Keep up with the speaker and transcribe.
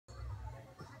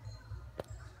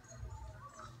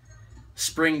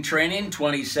Spring Training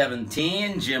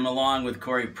 2017. Jim along with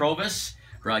Cory Provus,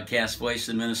 broadcast voice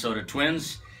of the Minnesota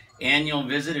Twins. Annual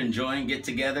visit, enjoying get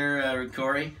together,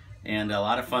 Cory, and a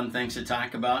lot of fun things to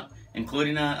talk about,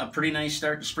 including a pretty nice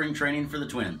start to spring training for the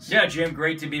Twins. Yeah, Jim,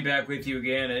 great to be back with you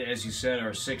again. As you said,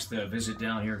 our sixth visit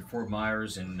down here at Fort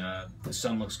Myers, and the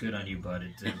sun looks good on you, bud.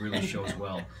 It really shows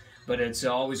well. But it's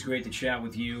always great to chat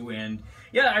with you. And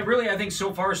yeah, I think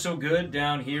so far so good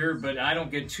down here, but I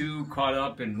don't get too caught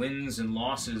up in wins and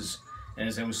losses.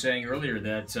 As I was saying earlier,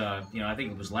 that I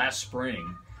think it was last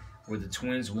spring where the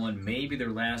Twins won maybe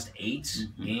their last 8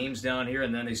 games down here,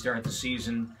 and then they start the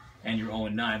season and you're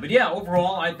 0-9. But yeah,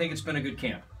 overall, I think it's been a good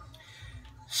camp.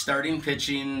 Starting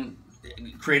pitching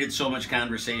created so much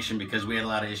conversation because we had a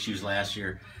lot of issues last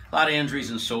year, a lot of injuries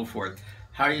and so forth.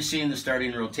 How are you seeing the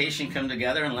starting rotation come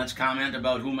together? And let's comment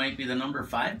about who might be the number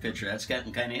 5 pitcher. That's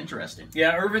getting kind of interesting.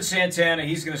 Yeah, Ervin Santana,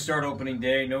 he's going to start opening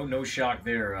day. No shock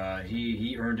there.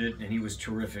 He earned it, and he was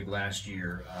terrific last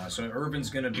year. So Ervin's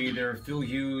going to be there. Phil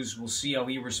Hughes, we'll see how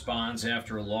he responds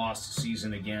after a lost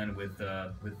season again with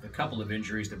a couple of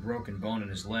injuries, the broken bone in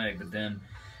his leg. But then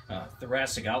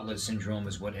thoracic outlet syndrome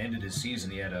is what ended his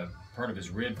season. He had a part of his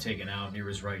rib taken out near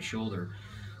his right shoulder.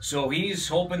 So he's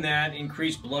hoping that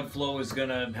increased blood flow is going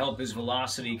to help his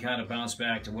velocity kind of bounce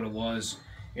back to what it was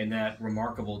in that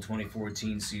remarkable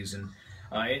 2014 season.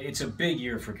 It's a big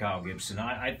year for Kyle Gibson.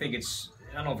 I think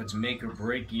I don't know if it's make or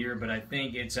break year, but I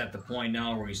think it's at the point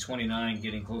now where he's 29,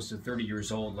 getting close to 30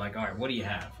 years old. Like, all right, what do you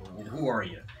have? Who are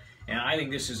you? And I think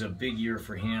this is a big year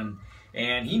for him,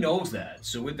 and he knows that.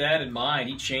 So with that in mind,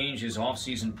 he changed his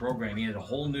off-season program. He had a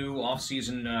whole new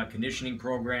off-season conditioning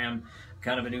program,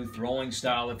 kind of a new throwing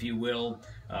style, if you will.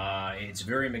 It's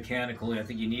very mechanical. I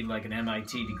think you need like an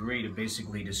MIT degree to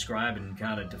basically describe and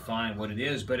kind of define what it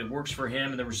is, but it works for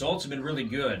him, and the results have been really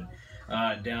good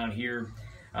down here.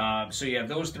 So you have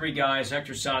those 3 guys.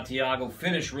 Hector Santiago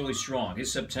finished really strong.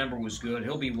 His September was good.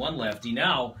 He'll be one lefty.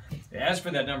 Now, as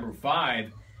for that number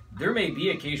 5, there may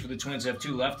be a case where the Twins have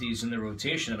 2 lefties in their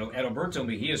rotation. Adalberto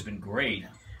Mejia has been great.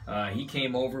 He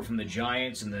came over from the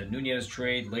Giants in the Nunez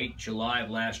trade late July of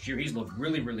last year. He's looked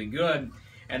really, really good.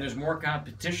 And there's more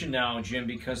competition now, Jim,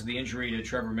 because of the injury to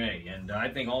Trevor May. And I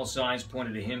think all signs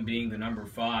pointed to him being the number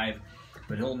 5.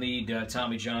 But he'll need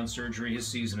Tommy John surgery. His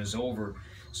season is over.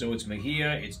 So it's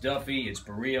Mejia, it's Duffy, it's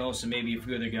Barrios, and maybe a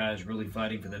few other guys really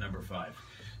fighting for the number 5.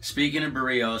 Speaking of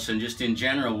Barrios, and just in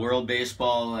general, World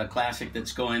Baseball Classic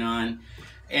that's going on,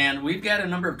 and we've got a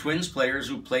number of Twins players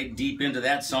who played deep into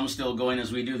that, some still going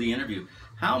as we do the interview.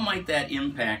 How might that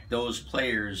impact those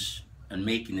players in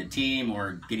making the team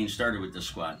or getting started with the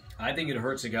squad? I think it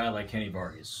hurts a guy like Kenny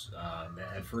Vargas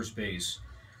at first base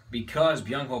because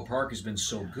Byung-Ho Park has been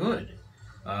so good.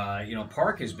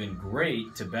 Park has been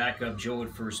great to back up Joe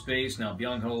at first base. Now,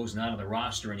 Byung-Ho's not on the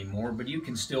roster anymore, but you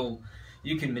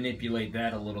can manipulate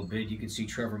that a little bit. You can see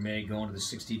Trevor May going to the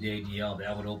 60-day DL.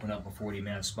 That would open up a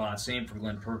 40-man spot. Same for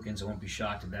Glenn Perkins. I won't be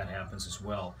shocked if that happens as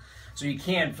well. So you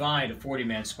can find a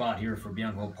 40-man spot here for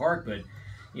Byung-Ho Park, but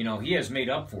he has made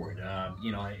up for it.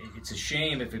 It's a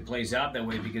shame if it plays out that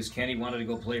way because Kenny wanted to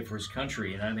go play for his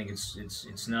country, and I think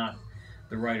it's not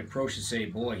the right approach to say,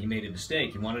 boy, he made a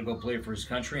mistake. He wanted to go play for his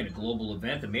country in a global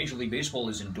event that Major League Baseball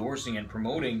is endorsing and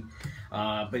promoting,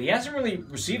 but he hasn't really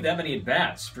received that many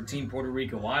at-bats for Team Puerto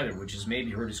Rico either, which has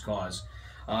maybe hurt his cause.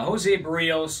 Jose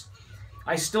Barrios,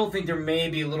 I still think there may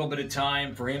be a little bit of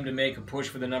time for him to make a push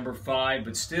for the number 5,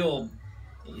 but still,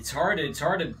 it's hard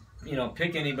to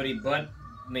pick anybody but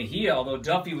Mejia, although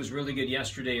Duffy was really good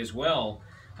yesterday as well.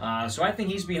 So I think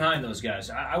he's behind those guys.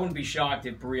 I wouldn't be shocked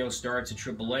if Barrios starts at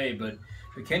AAA, but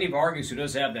for Kenny Vargas, who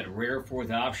does have that rare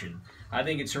 4th option, I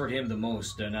think it's hurt him the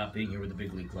most not being here with the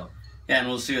big league club. Yeah, and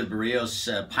we'll see with Barrios,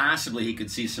 possibly he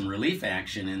could see some relief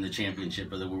action in the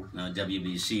championship of the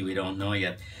WBC. We don't know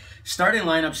yet. Starting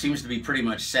lineup seems to be pretty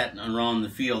much set around the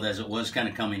field as it was kind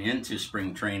of coming into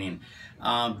spring training.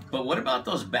 But what about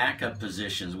those backup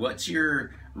positions? What's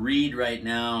your read right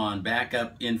now on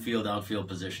backup infield, outfield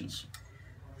positions?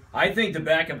 I think the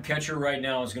backup catcher right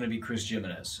now is going to be Chris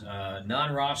Jimenez.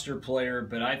 Non-roster player,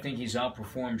 but I think he's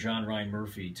outperformed John Ryan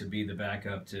Murphy to be the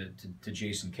backup to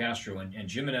Jason Castro.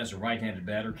 And Jimenez a right-handed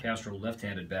batter, Castro a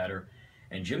left-handed batter,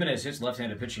 and Jimenez hits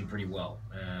left-handed pitching pretty well.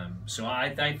 So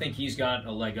I think he's got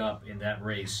a leg up in that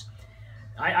race.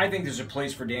 I think there's a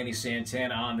place for Danny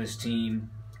Santana on this team.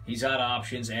 He's out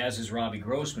options, as is Robbie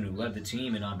Grossman, who led the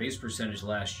team in on-base percentage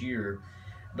last year.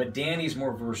 But Danny's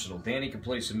more versatile. Danny can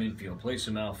play some infield, play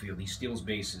some outfield. He steals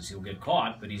bases. He'll get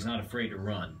caught, but he's not afraid to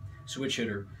run. Switch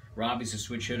hitter. Robbie's a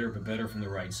switch hitter, but better from the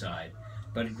right side.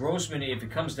 But Grossman, if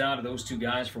it comes down to those 2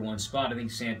 guys for one spot, I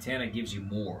think Santana gives you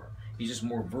more. he's just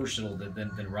more versatile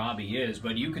than Robbie is.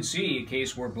 But you could see a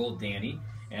case where both Danny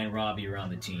and Robbie are on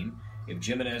the team. If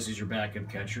Jimenez is your backup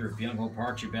catcher, if Byung-Ho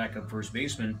Park's your backup first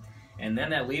baseman, and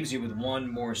then that leaves you with one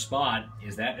more spot.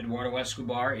 Is that Eduardo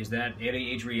Escobar? Is that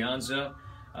Eddie Adrianza?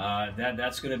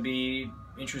 That's going to be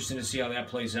interesting to see how that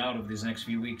plays out over these next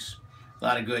few weeks. A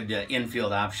lot of good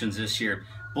infield options this year.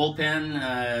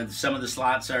 Bullpen, some of the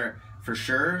slots are for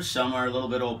sure. Some are a little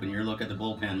bit open. You're looking at the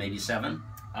bullpen, maybe 7?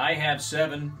 I have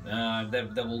 7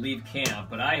 that will leave camp,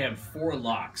 but I have 4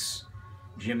 locks,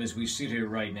 Jim, as we sit here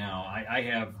right now. I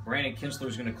have Brandon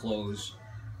Kinsler's going to close.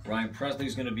 Ryan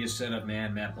Presley's going to be a setup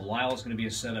man. Matt Belisle's going to be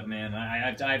a setup man. I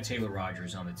have Taylor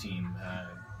Rogers on the team,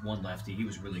 one lefty. He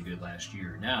was really good last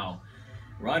year. Now,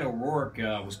 Ryan O'Rourke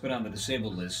was put on the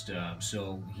disabled list,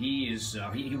 so he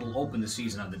will open the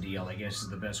season on the DL, I guess is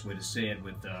the best way to say it,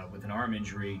 with an arm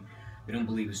injury. We don't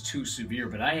believe is too severe,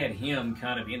 but I had him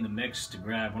kind of in the mix to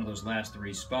grab one of those last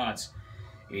 3 spots.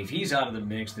 If he's out of the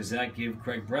mix, does that give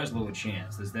Craig Breslow a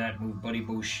chance? Does that move Buddy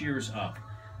Boshears up?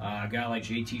 A guy like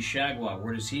JT Shagwa,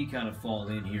 where does he kind of fall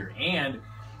in here? And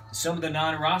some of the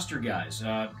non-roster guys,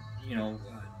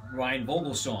 Ryan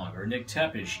Vogelsong or Nick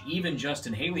Tepish, even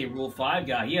Justin Haley, a Rule 5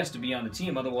 guy, he has to be on the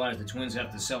team, otherwise the Twins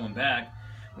have to sell him back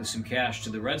with some cash to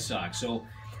the Red Sox. So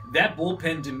that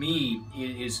bullpen to me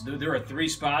is there are 3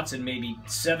 spots and maybe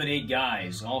 7, 8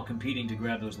 guys all competing to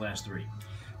grab those last 3.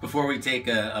 Before we take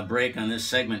a break on this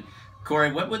segment,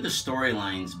 Cory, what would the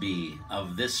storylines be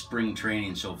of this spring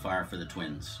training so far for the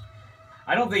Twins?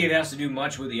 I don't think it has to do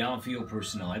much with the outfield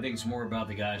personnel. I think it's more about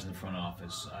the guys in the front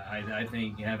office. I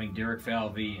think having Derek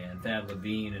Falvey and Thad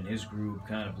Levine and his group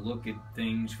kind of look at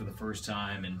things for the first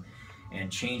time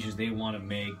and changes they want to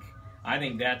make, I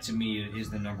think that to me is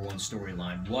the number one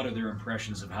storyline. What are their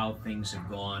impressions of how things have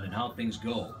gone and how things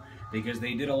go? Because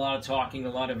they did a lot of talking, a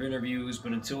lot of interviews,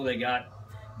 but until they got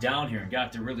down here and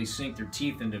got to really sink their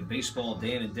teeth into baseball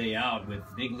day in and day out with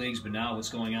big leagues, but now what's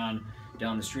going on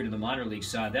down the street of the minor league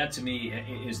side, that to me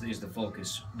is the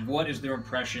focus. What is their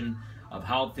impression of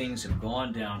how things have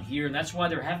gone down here? And that's why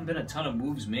there haven't been a ton of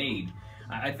moves made.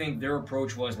 I think their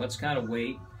approach was, let's kind of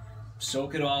wait,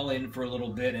 soak it all in for a little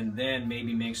bit, and then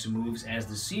maybe make some moves as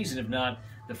the season, if not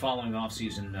the following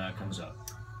offseason, comes up.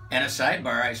 And a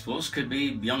sidebar, I suppose, could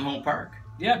be Byung-Ho Park.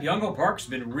 Yeah, Byung-Ho Park's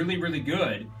been really, really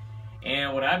good.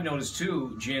 And what I've noticed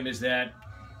too, Jim, is that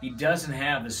he doesn't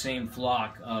have the same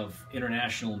flock of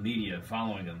international media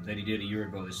following him that he did a year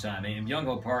ago this time. And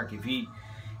Byung-Ho Park, if he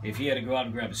had to go out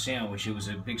and grab a sandwich, it was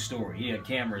a big story. He had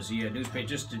cameras, he had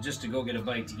newspapers, just to go get a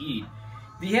bite to eat.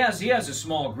 He has a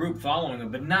small group following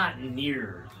him, but not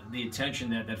near the attention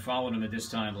that followed him at this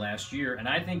time last year. And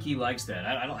I think he likes that.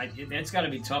 It's got to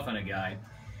be tough on a guy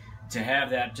to have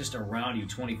that just around you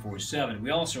 24/7. We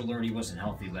also learned he wasn't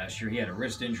healthy last year. He had a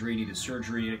wrist injury, needed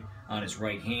surgery on his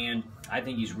right hand. I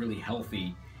think he's really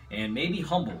healthy and maybe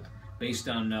humbled based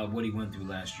on what he went through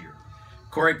last year.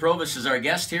 Cory Provus is our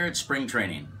guest here at Spring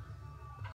Training.